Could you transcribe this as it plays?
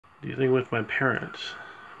Dealing with my parents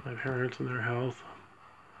and their health.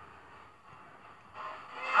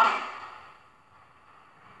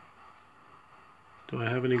 Do I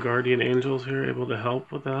have any guardian angels here able to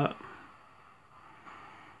help with that?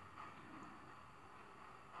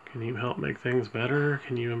 Can you help make things better?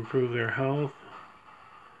 Can you improve their health?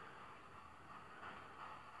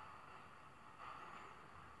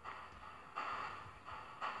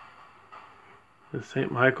 Is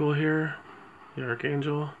St. Michael here? The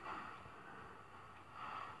Archangel?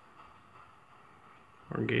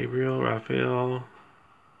 Or Gabriel, Raphael,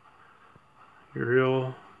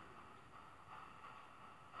 Uriel?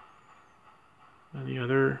 Any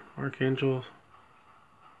other archangels?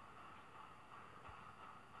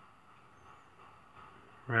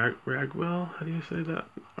 Raguel? How do you say that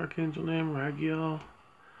archangel name? Raguel?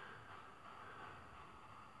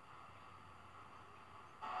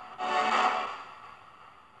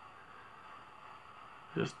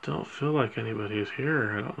 I just don't feel like anybody's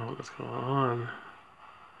here. I don't know what's going on.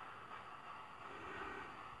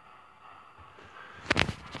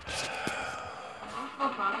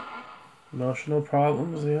 Emotional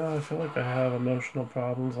problems? Yeah, I feel like I have emotional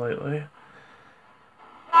problems lately.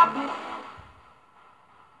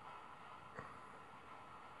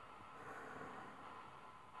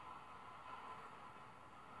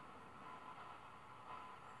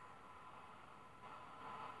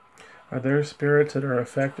 Are there spirits that are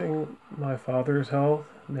affecting my father's health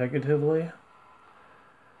negatively?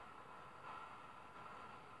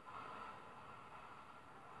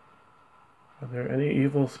 Are there any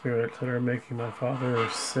evil spirits that are making my father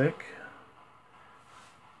sick?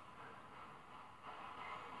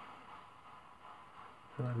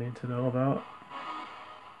 That I need to know about?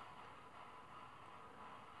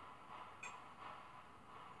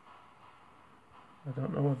 I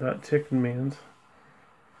don't know what that tick means.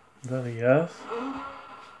 Is that a yes?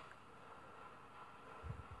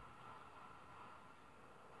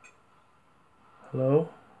 Hello?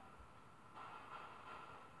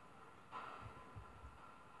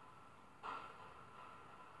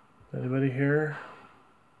 Anybody here?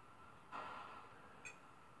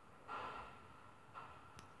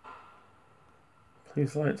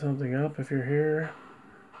 Please light something up if you're here.